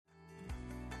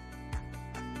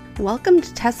Welcome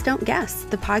to Test Don't Guess,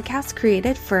 the podcast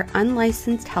created for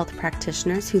unlicensed health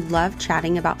practitioners who love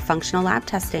chatting about functional lab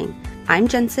testing. I'm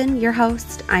Jensen, your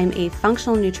host. I'm a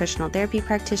functional nutritional therapy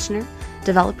practitioner,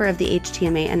 developer of the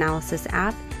HTMA Analysis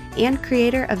app, and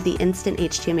creator of the Instant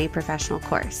HTMA Professional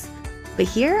course. But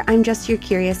here, I'm just your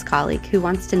curious colleague who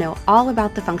wants to know all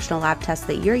about the functional lab tests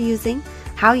that you're using,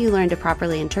 how you learn to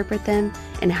properly interpret them,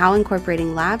 and how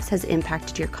incorporating labs has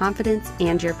impacted your confidence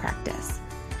and your practice.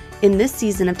 In this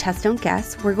season of Test Don't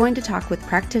Guess, we're going to talk with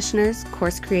practitioners,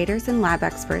 course creators, and lab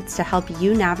experts to help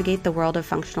you navigate the world of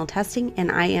functional testing,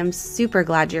 and I am super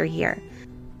glad you're here.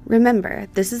 Remember,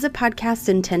 this is a podcast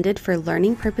intended for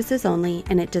learning purposes only,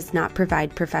 and it does not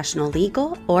provide professional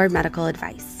legal or medical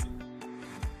advice.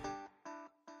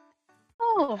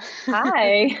 Oh,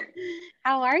 hi.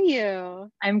 How are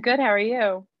you? I'm good. How are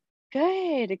you?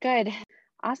 Good.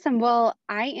 Awesome. Well,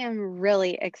 I am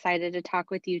really excited to talk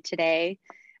with you today.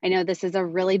 I know this is a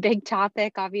really big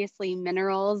topic, obviously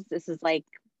minerals. This is like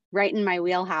right in my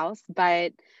wheelhouse,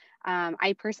 but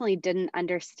I personally didn't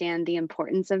understand the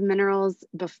importance of minerals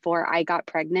before I got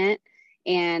pregnant.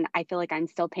 And I feel like I'm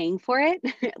still paying for it.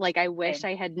 Like I wish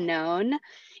I had known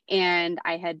and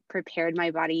I had prepared my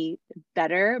body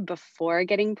better before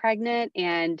getting pregnant.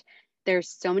 And there's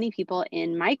so many people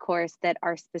in my course that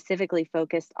are specifically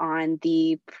focused on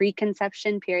the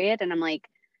preconception period. And I'm like,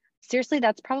 seriously,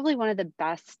 that's probably one of the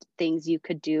best things you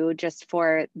could do just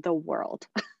for the world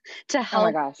to help Oh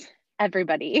my gosh.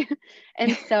 everybody.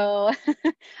 And so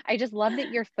I just love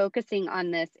that you're focusing on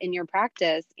this in your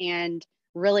practice and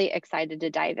really excited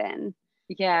to dive in.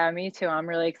 Yeah, me too. I'm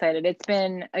really excited. It's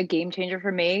been a game changer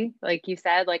for me. Like you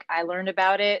said, like I learned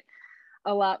about it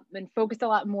a lot and focused a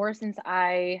lot more since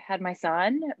I had my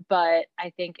son, but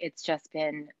I think it's just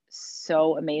been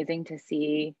so amazing to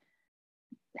see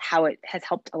how it has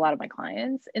helped a lot of my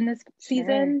clients in this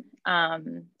season.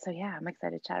 So yeah, I'm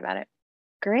excited to chat about it.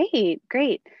 Great.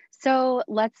 So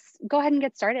let's go ahead and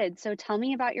get started. So tell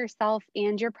me about yourself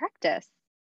and your practice.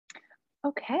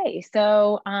 Okay,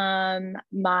 so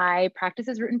my practice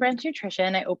is Root and Branch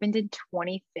Nutrition. I opened in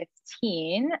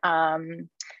 2015.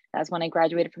 That's when I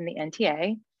graduated from the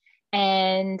NTA.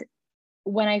 And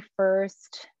when I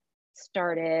first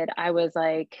started, I was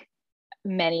like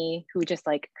many who just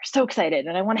like are so excited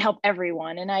and I want to help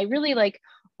everyone. And I really like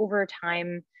over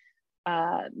time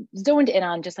zoned in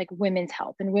on just like women's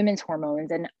health and women's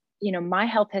hormones. And, you know, my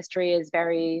health history is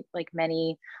very like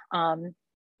many,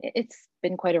 it's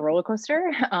been quite a roller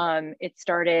coaster. It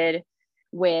started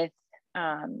with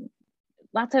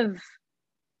lots of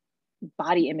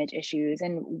body image issues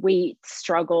and weight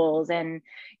struggles. And,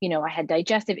 you know, I had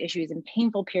digestive issues and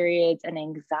painful periods and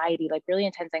anxiety, like really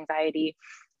intense anxiety.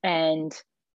 And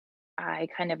I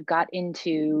kind of got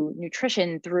into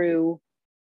nutrition through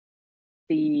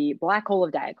the black hole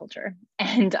of diet culture.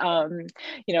 And,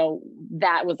 you know,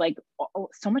 that was like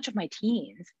so much of my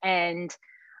teens. And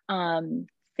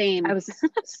Same. I was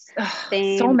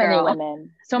Same, so many girl.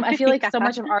 women. So I feel like Yeah. so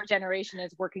much of our generation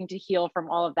is working to heal from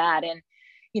all of that. And,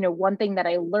 you know, one thing that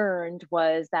I learned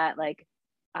was that like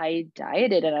I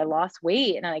dieted and I lost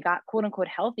weight and I got quote unquote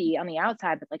healthy on the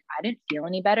outside, but like I didn't feel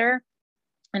any better.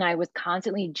 And I was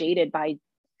constantly jaded by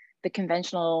the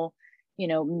conventional, you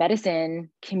know, medicine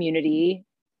community.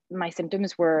 My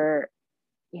symptoms were,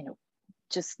 you know,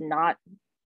 just not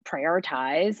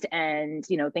prioritized and,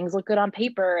 you know, things look good on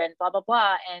paper and blah, blah,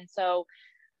 blah. And so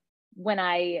when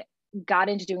I got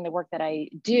into doing the work that I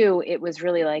do, it was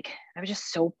really like, I was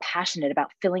just so passionate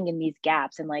about filling in these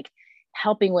gaps and like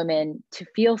helping women to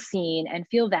feel seen and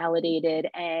feel validated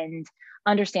and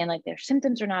understand like their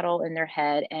symptoms are not all in their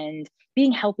head. And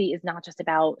being healthy is not just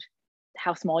about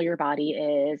how small your body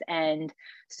is. And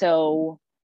so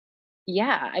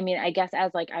yeah, I mean, I guess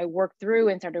as like I worked through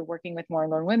and started working with more and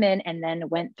more women and then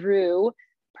went through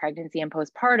pregnancy and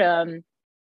postpartum,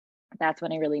 that's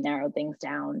when I really narrowed things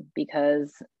down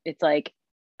because it's like,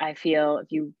 I feel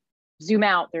if you zoom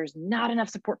out, there's not enough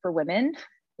support for women,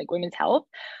 like women's health.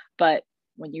 But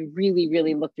when you really,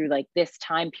 really look through like this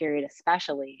time period,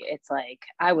 especially, it's like,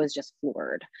 I was just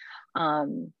floored.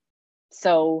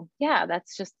 So yeah,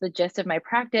 that's just the gist of my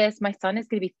practice. My son is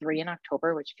going to be 3 in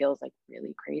October, which feels like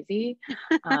really crazy.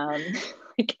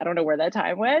 Like, I don't know where that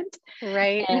time went.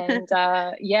 Right. And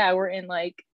yeah, we're in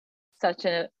like such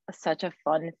a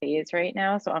fun phase right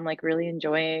now. So I'm like really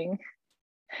enjoying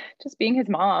just being his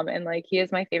mom and like he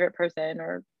is my favorite person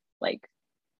or like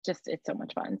just it's so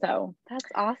much fun. So That's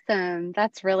awesome.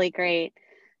 That's really great.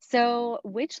 So,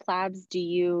 which labs do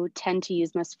you tend to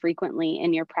use most frequently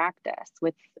in your practice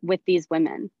with these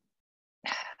women?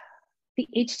 The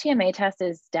HTMA test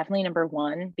is definitely number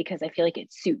one because I feel like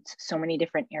it suits so many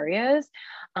different areas.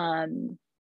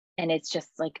 And it's just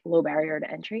like low barrier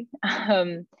to entry.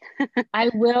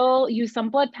 I will use some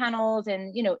blood panels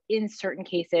and, in certain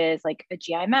cases, like a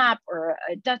GI map or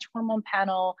a Dutch hormone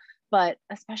panel, but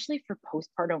especially for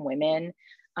postpartum women,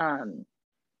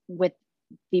 with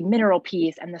the mineral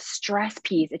piece and the stress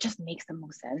piece, it just makes the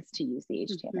most sense to use the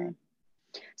HTMA. Mm-hmm.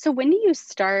 So when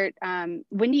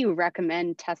do you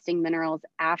recommend testing minerals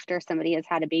after somebody has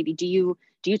had a baby? Do you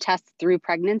test through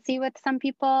pregnancy with some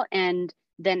people and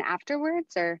then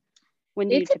afterwards, or when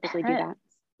do you typically do that?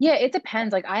 Yeah, it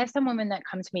depends. Like I have some women that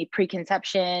come to me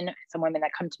pre-conception, some women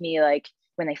that come to me like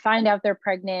when they find out they're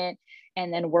pregnant,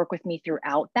 and then work with me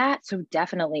throughout that. So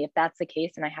definitely, if that's the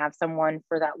case and I have someone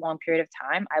for that long period of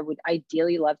time, I would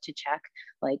ideally love to check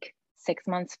like 6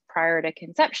 months prior to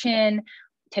conception,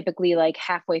 typically like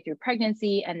halfway through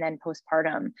pregnancy, and then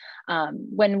postpartum.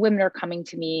 When women are coming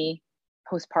to me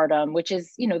postpartum, which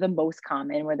is, the most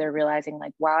common, where they're realizing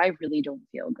like, wow, I really don't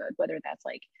feel good, whether that's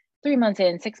like 3 months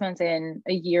in, 6 months in,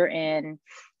 a year in.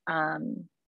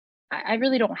 I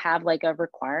really don't have like a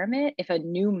requirement. If a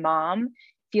new mom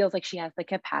feels like she has the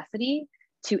capacity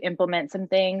to implement some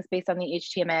things based on the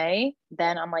HTMA,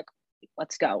 then I'm like,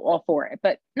 let's go, all for it,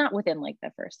 but not within like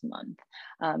the first month.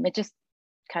 It just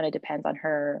kind of depends on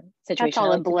her situation. That's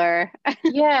all a blur.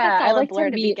 Yeah, That's all I like a blur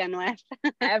to begin with.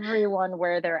 everyone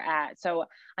where they're at. So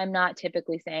I'm not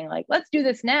typically saying like, let's do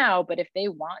this now, but if they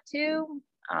want to,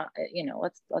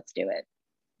 let's do it.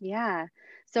 Yeah.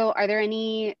 So are there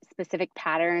any specific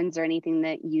patterns or anything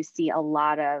that you see a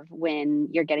lot of when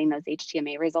you're getting those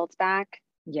HTMA results back?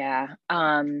 Yeah.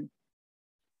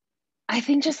 I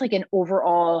think just like an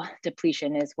overall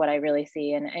depletion is what I really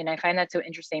see. And I find that so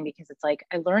interesting because it's like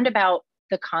I learned about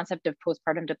the concept of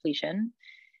postpartum depletion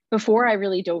before I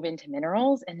really dove into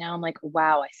minerals. And now I'm like,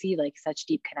 wow, I see like such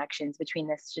deep connections between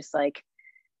this, just like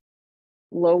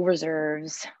low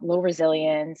reserves, low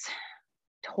resilience,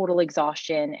 total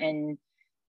exhaustion, and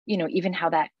even how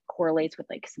that correlates with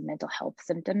like some mental health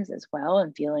symptoms as well,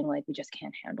 and feeling like we just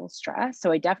can't handle stress.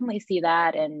 So I definitely see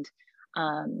that. And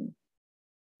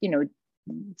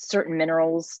certain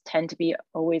minerals tend to be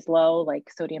always low, like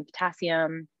sodium,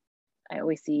 potassium. I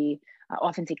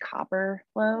often see copper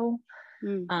low.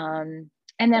 And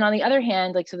then on the other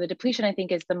hand, like, so the depletion I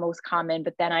think is the most common,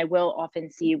 but then I will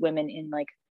often see women in like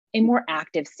a more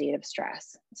active state of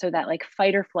stress. So that like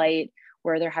fight or flight,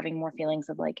 where they're having more feelings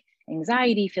of like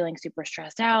anxiety, feeling super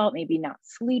stressed out, maybe not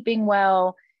sleeping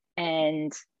well,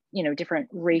 and different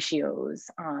ratios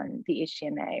on the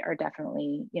HTMA are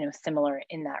definitely similar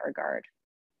in that regard.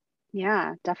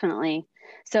 Yeah, definitely.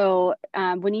 So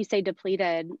when you say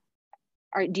depleted,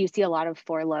 do you see a lot of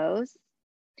 4 lows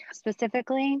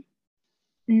specifically?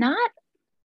 Not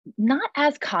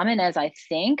as common as I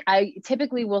think. I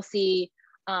typically see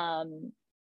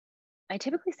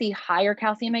higher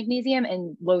calcium, magnesium,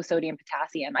 and low sodium,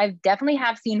 potassium. I definitely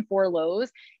have seen 4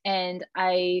 lows. And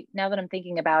now that I'm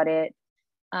thinking about it,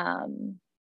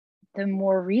 the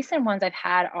more recent ones I've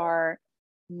had are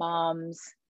moms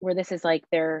where this is like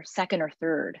their second or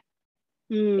third.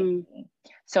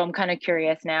 So I'm kind of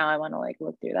curious now. I want to like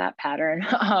look through that pattern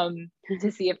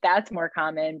to see if that's more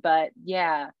common. But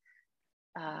yeah,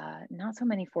 not so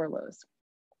many 4 lows.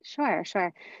 Sure.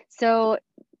 So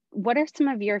what are some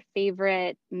of your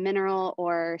favorite mineral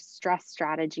or stress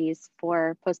strategies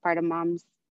for postpartum moms?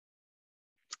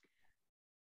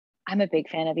 I'm a big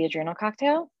fan of the adrenal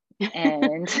cocktail,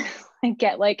 and I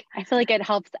feel like it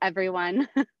helps everyone.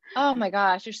 Oh my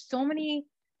gosh, there's so many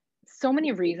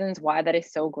reasons why that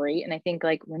is so great. And I think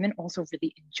like women also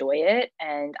really enjoy it.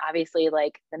 And obviously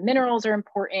like the minerals are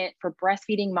important for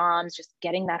breastfeeding moms, just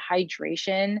getting that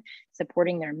hydration,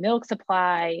 supporting their milk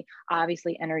supply,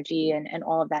 obviously energy and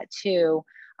all of that too.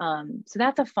 So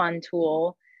that's a fun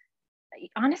tool.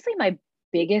 Honestly, my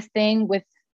biggest thing with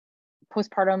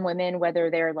postpartum women,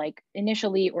 whether they're like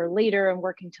initially or later and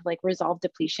working to like resolve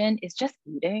depletion, is just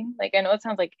eating. Like I know it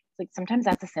sounds like sometimes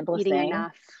that's the simplest eating thing.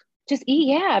 Enough. Just eat,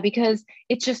 yeah, because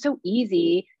it's just so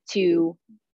easy to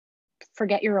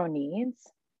forget your own needs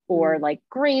or like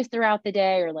graze throughout the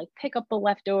day or like pick up the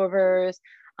leftovers.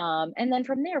 And then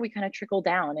from there, we kind of trickle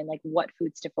down and like what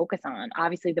foods to focus on.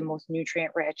 Obviously, the most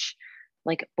nutrient rich,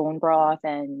 like bone broth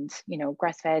and,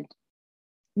 grass-fed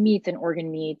meats and organ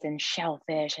meats and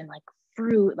shellfish and like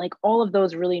fruit, like all of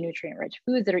those really nutrient rich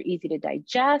foods that are easy to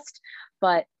digest.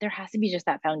 But there has to be just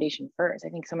that foundation first. I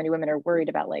think so many women are worried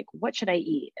about like, what should I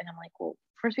eat? And I'm like, well,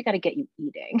 first we got to get you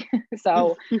eating.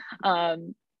 So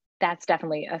that's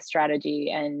definitely a strategy.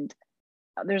 And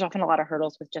there's often a lot of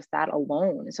hurdles with just that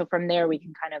alone. So from there, we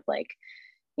can kind of like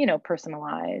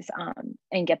personalize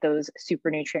and get those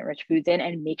super nutrient rich foods in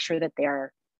and make sure that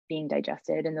they're being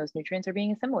digested and those nutrients are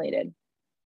being assimilated.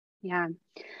 Yeah.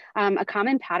 A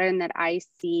common pattern that I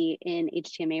see in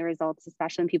HTMA results,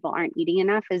 especially when people aren't eating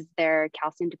enough, is their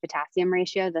calcium to potassium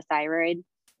ratio, the thyroid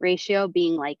ratio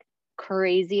being like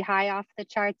crazy high off the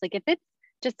charts. Like if it's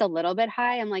just a little bit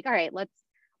high, I'm like, all right,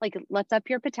 let's up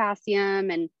your potassium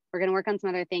and we're going to work on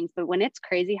some other things. But when it's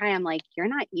crazy high, I'm like, you're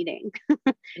not eating.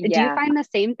 Do you find the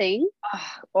same thing?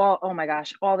 Oh my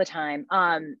gosh, all the time.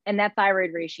 And that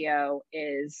thyroid ratio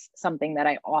is something that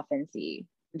I often see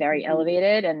very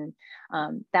elevated. And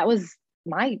that was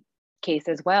my case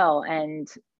as well. And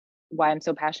why I'm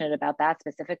so passionate about that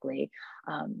specifically.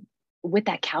 With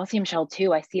that calcium shell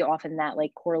too, I see often that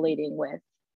like correlating with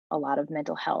a lot of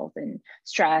mental health and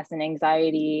stress and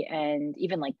anxiety and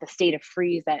even like the state of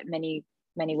freeze that many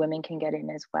women can get in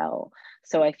as well.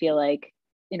 So I feel like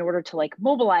in order to like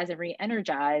mobilize and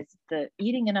re-energize, the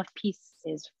eating enough piece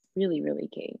is really, really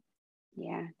key.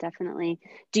 Yeah, definitely.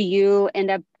 Do you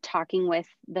end up talking with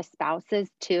the spouses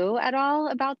too at all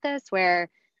about this, where,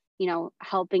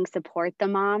 helping support the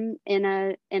mom in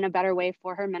a better way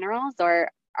for her minerals,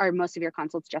 or are most of your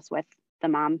consults just with the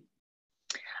mom?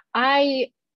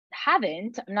 I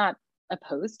haven't. I'm not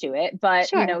opposed to it, but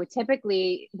Sure.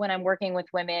 typically when I'm working with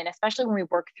women, especially when we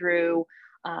work through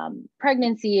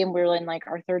pregnancy and we're in like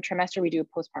our third trimester, we do a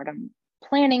postpartum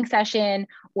planning session,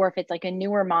 or if it's like a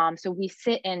newer mom. So we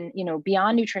sit and,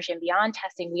 beyond nutrition, beyond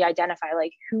testing, we identify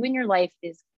like who in your life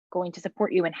is going to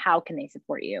support you and how can they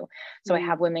support you. So I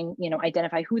have women,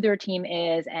 identify who their team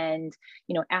is and,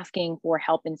 asking for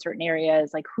help in certain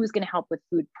areas, like who's going to help with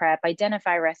food prep,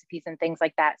 identify recipes and things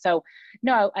like that. So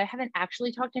no, I haven't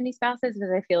actually talked to any spouses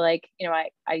because I feel like,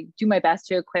 I do my best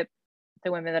to equip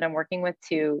the women that I'm working with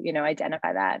to,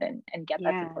 identify that and get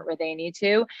that support where they need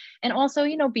to. And also,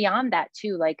 beyond that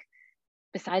too, like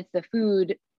besides the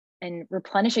food and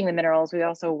replenishing the minerals, we're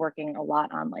also working a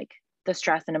lot on like the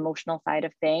stress and emotional side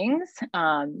of things,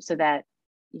 so that,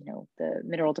 the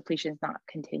mineral depletion is not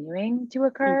continuing to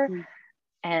occur.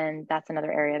 And that's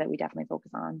another area that we definitely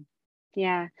focus on.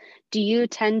 Yeah. Do you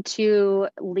tend to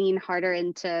lean harder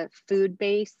into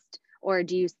food-based, or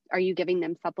are you giving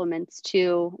them supplements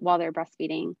too while they're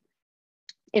breastfeeding,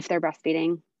 if they're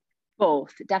breastfeeding?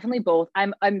 Both, definitely both.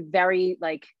 I'm very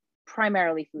like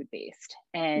primarily food-based,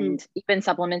 and even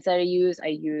supplements that I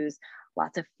use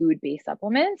lots of food-based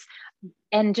supplements.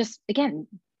 And just again,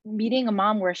 meeting a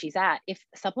mom where she's at. If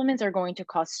supplements are going to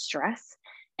cause stress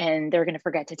and they're going to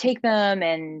forget to take them,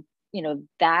 and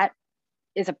that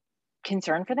is a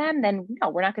concern for them, then no,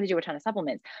 we're not going to do a ton of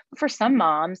supplements. But for some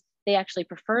moms, they actually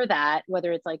prefer that,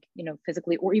 whether it's like,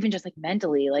 physically or even just like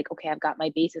mentally, like, okay, I've got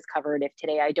my bases covered if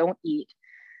today I don't eat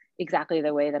exactly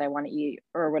the way that I want to eat,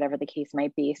 or whatever the case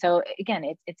might be. So again,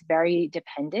 it's very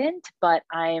dependent, but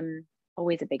I'm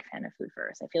always a big fan of food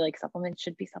first. I feel like supplements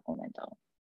should be supplemental.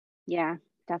 Yeah,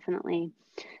 definitely.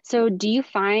 So do you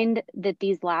find that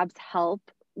these labs help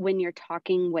when you're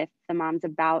talking with the moms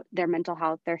about their mental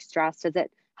health, their stress? Does it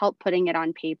help putting it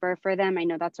on paper for them? I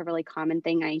know that's a really common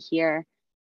thing I hear.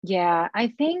 Yeah, I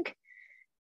think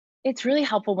it's really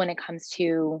helpful when it comes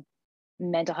to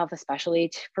mental health,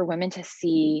 especially for women to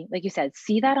see, like you said,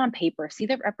 see that on paper, see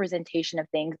the representation of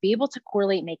things, be able to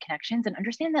correlate, make connections, and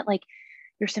understand that like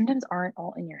your symptoms aren't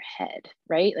all in your head,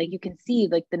 right? Like you can see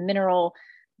like the mineral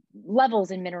levels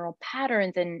and mineral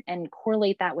patterns and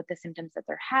correlate that with the symptoms that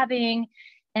they're having.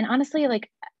 And honestly,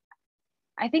 like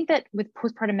I think that with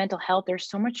postpartum mental health, there's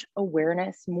so much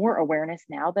awareness, more awareness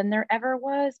now than there ever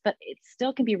was, but it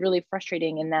still can be really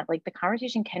frustrating in that like the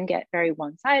conversation can get very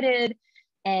one-sided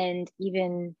and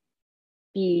even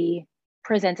be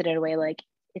presented in a way like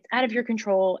it's out of your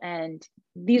control and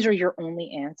these are your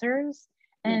only answers.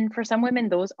 And for some women,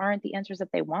 those aren't the answers that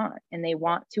they want, and they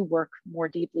want to work more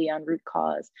deeply on root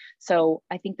cause. So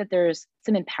I think that there's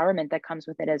some empowerment that comes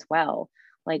with it as well.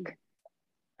 Like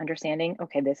understanding,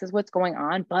 okay, this is what's going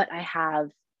on, but I have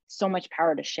so much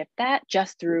power to shift that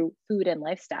just through food and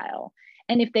lifestyle.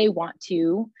 And if they want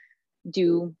to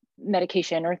do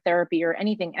medication or therapy or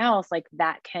anything else, like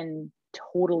that can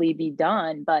totally be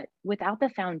done. But without the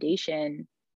foundation,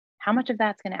 how much of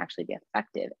that's going to actually be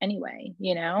effective anyway,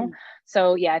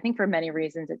 So yeah, I think for many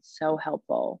reasons, it's so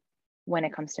helpful when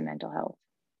it comes to mental health.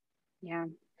 Yeah.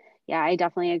 Yeah, I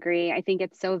definitely agree. I think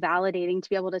it's so validating to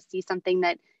be able to see something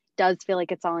that does feel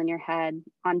like it's all in your head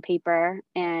on paper,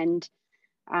 and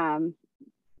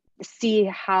see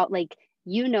how, like,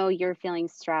 you're feeling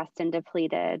stressed and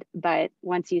depleted, but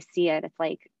once you see it, it's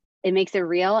like, it makes it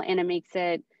real and it makes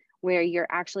it where you're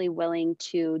actually willing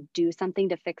to do something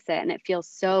to fix it. And it feels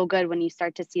so good when you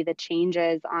start to see the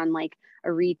changes on like a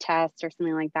retest or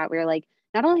something like that, where you're like,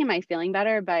 not only am I feeling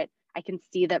better, but I can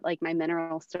see that like my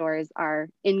mineral stores are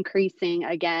increasing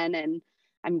again, and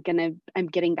I'm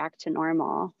getting back to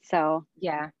normal. So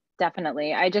yeah,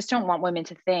 definitely. I just don't want women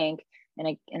to think,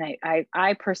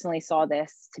 I personally saw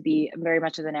this to be very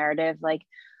much of the narrative, like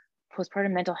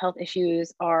postpartum mental health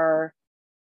issues are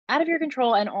out of your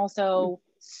control and also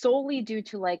solely due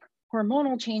to like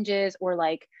hormonal changes or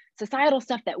like societal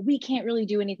stuff that we can't really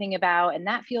do anything about. And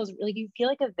that feels like you feel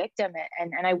like a victim.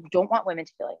 And I don't want women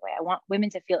to feel that way. I want women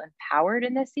to feel empowered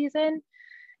in this season.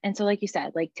 And so, like you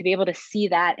said, like to be able to see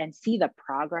that and see the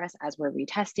progress as we're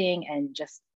retesting and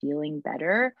just feeling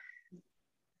better.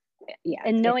 Yeah.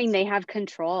 And knowing they have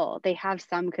control, they have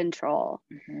some control.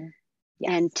 Mm-hmm.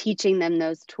 Yes. And teaching them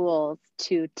those tools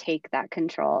to take that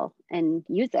control and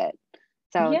use it.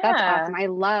 So that's awesome.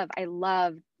 I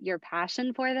love your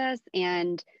passion for this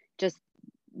and just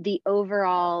the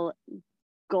overall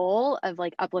goal of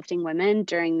like uplifting women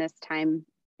during this time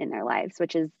in their lives,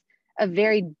 which is a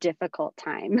very difficult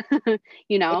time,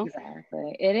 you know?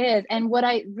 Exactly. It is. And what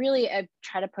I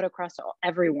try to put across to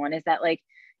everyone is that like,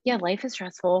 yeah, life is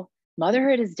stressful.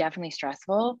 Motherhood is definitely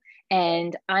stressful.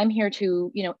 And I'm here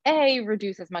to,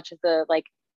 reduce as much of the like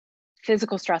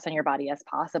physical stress on your body as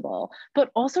possible, but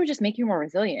also just make you more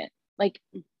resilient. Like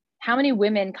how many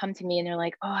women come to me and they're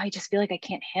like, oh, I just feel like I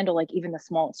can't handle like even the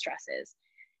smallest stresses.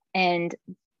 And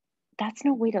that's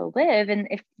no way to live. And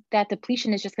if that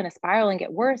depletion is just going to spiral and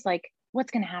get worse, like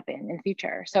what's going to happen in the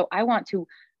future? So I want to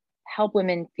help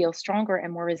women feel stronger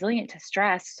and more resilient to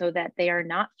stress so that they are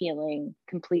not feeling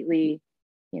completely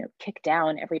kicked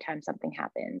down every time something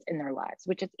happens in their lives,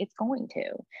 which it's going to,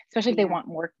 especially if they want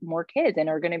more kids and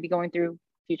are going to be going through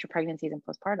future pregnancies and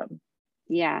postpartum.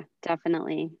 Yeah,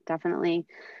 definitely.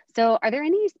 So are there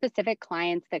any specific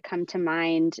clients that come to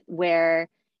mind where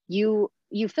you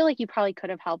feel like you probably could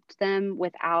have helped them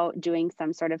without doing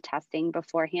some sort of testing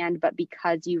beforehand, but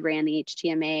because you ran the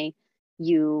HTMA,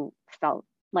 you felt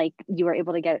like you were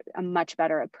able to get a much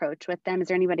better approach with them? Is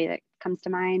there anybody that comes to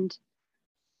mind?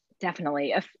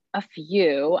 Definitely a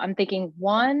few. I'm thinking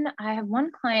I have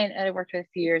one client that I worked with a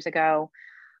few years ago,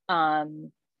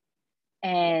 and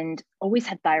always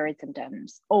had thyroid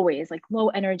symptoms, always like low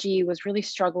energy, was really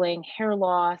struggling, hair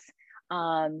loss,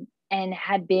 and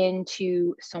had been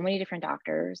to so many different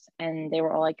doctors. And they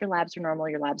were all like, your labs are normal,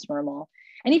 your labs are normal.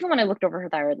 And even when I looked over her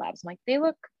thyroid labs, I'm like, they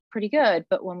look pretty good.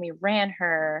 But when we ran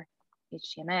her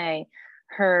HTMA,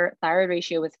 her thyroid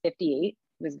ratio was 58.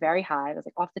 It was very high. It was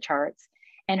like off the charts.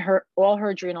 And all her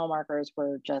adrenal markers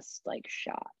were just like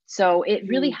shot. So it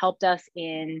really helped us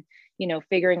in,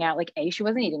 figuring out like, she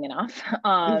wasn't eating enough.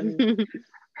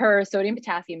 Her sodium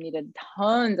potassium needed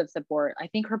tons of support. I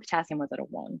think her potassium was at a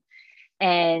 1.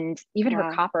 And even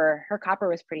her copper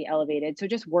was pretty elevated. So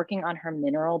just working on her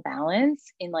mineral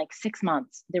balance in like 6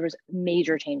 months, there was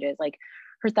major changes. Like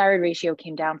her thyroid ratio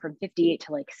came down from 58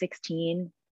 to like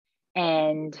 16.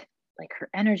 And like her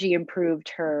energy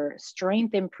improved, her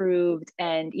strength improved.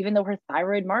 And even though her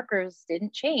thyroid markers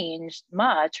didn't change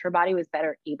much, her body was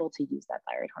better able to use that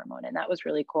thyroid hormone. And that was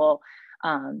really cool.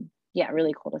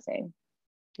 Really cool to see.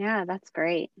 Yeah, that's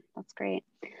great.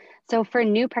 So for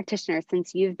new practitioners,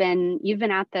 since you've been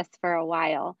at this for a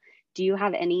while, do you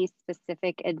have any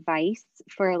specific advice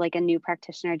for like a new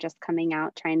practitioner just coming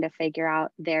out, trying to figure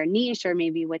out their niche or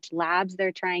maybe which labs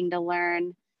they're trying to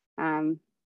learn?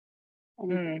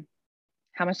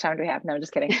 How much time do we have? No,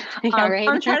 just kidding. Yeah, right.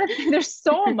 I'm trying to think. There's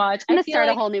so much. I'm gonna start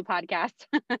a whole new podcast.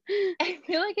 I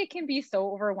feel like it can be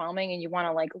so overwhelming and you want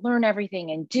to like learn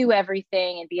everything and do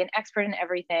everything and be an expert in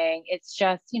everything. It's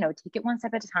just, take it one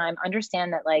step at a time.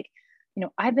 Understand that like,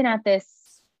 I've been at this,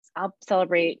 I'll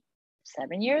celebrate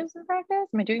 7 years in practice.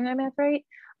 Am I doing my math right?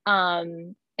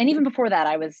 And even before that,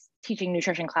 I was teaching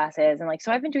nutrition classes. And like,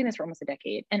 so I've been doing this for almost a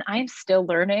decade and I'm still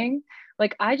learning.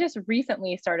 Like I just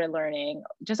recently started learning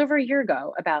just over a year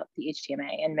ago about the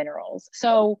HTMA and minerals.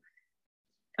 So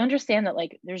understand that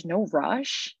like, there's no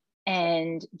rush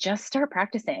and just start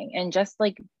practicing and just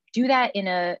like do that in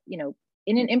a,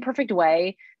 in an imperfect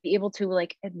way, be able to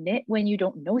like admit when you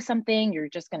don't know something, you're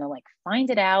just going to like find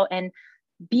it out. And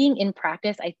being in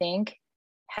practice, I think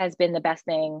has been the best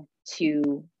thing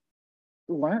to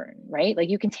learn, right? Like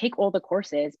you can take all the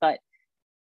courses, but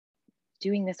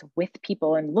doing this with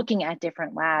people and looking at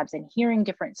different labs and hearing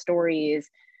different stories,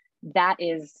 that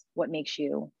is what makes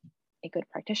you a good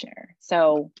practitioner.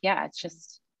 So yeah, it's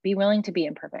just be willing to be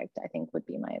imperfect, I think would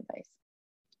be my advice.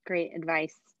 Great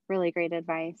advice. Really great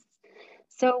advice.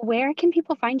 So where can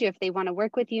people find you if they want to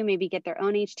work with you, maybe get their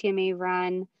own HTMA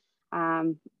run,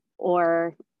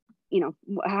 or,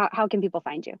 how can people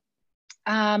find you?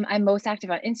 I'm most active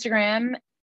on Instagram,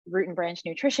 Root and Branch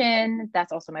Nutrition.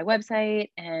 That's also my website.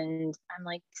 And I'm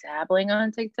like dabbling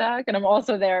on TikTok, and I'm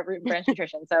also there at Root and Branch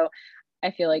Nutrition. So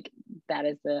I feel like that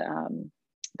is the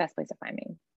best place to find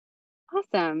me.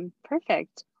 Awesome.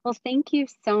 Perfect. Well, thank you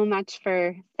so much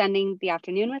for spending the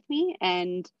afternoon with me.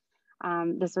 And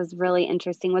this was really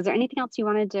interesting. Was there anything else you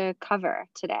wanted to cover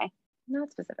today?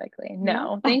 Not specifically.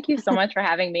 No. Thank you so much for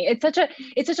having me. It's such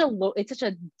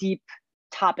a deep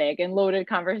topic and loaded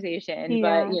conversation,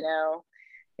 but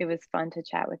it was fun to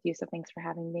chat with you. So thanks for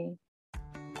having me.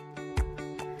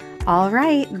 All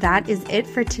right, that is it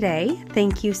for today.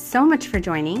 Thank you so much for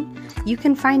joining. You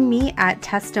can find me at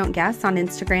Test Don't Guess on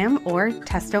Instagram or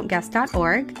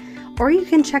testdon'tguess.org, or you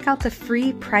can check out the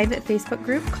free private Facebook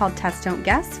group called Test Don't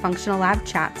Guess Functional Lab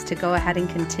Chats to go ahead and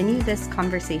continue this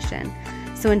conversation.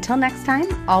 So until next time,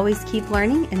 always keep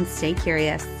learning and stay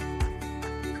curious.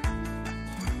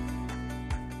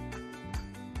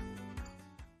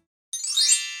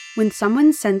 When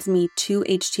someone sends me 2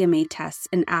 HTMA tests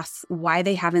and asks why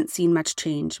they haven't seen much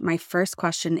change, my first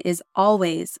question is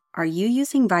always, are you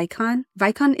using Vicon?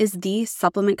 Vicon is the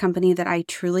supplement company that I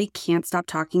truly can't stop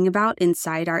talking about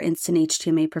inside our Instant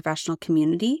HTMA professional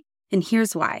community, and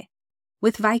here's why.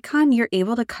 With Vicon, you're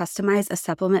able to customize a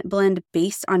supplement blend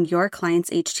based on your client's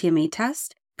HTMA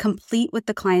test, complete with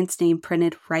the client's name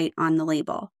printed right on the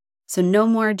label. So no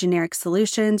more generic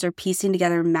solutions or piecing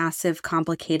together massive,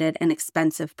 complicated, and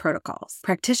expensive protocols.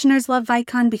 Practitioners love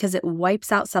Vicon because it wipes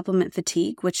out supplement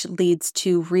fatigue, which leads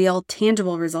to real,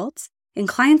 tangible results. And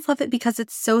clients love it because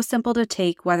it's so simple to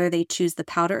take whether they choose the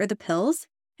powder or the pills.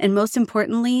 And most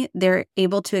importantly, they're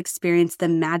able to experience the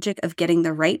magic of getting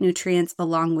the right nutrients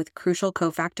along with crucial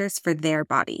cofactors for their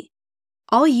body.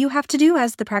 All you have to do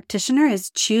as the practitioner is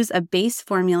choose a base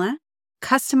formula,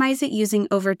 customize it using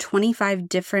over 25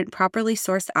 different properly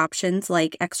sourced options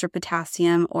like extra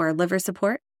potassium or liver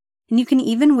support. And you can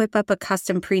even whip up a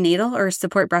custom prenatal or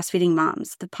support breastfeeding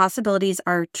moms. The possibilities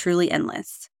are truly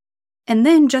endless. And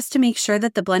then just to make sure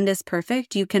that the blend is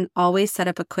perfect, you can always set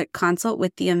up a quick consult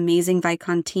with the amazing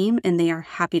Vicon team, and they are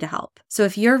happy to help. So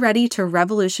if you're ready to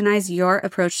revolutionize your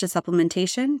approach to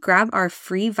supplementation, grab our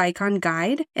free Vicon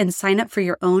guide and sign up for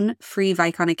your own free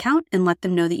Vicon account and let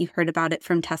them know that you heard about it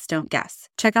from Test Don't Guess.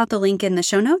 Check out the link in the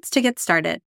show notes to get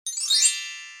started.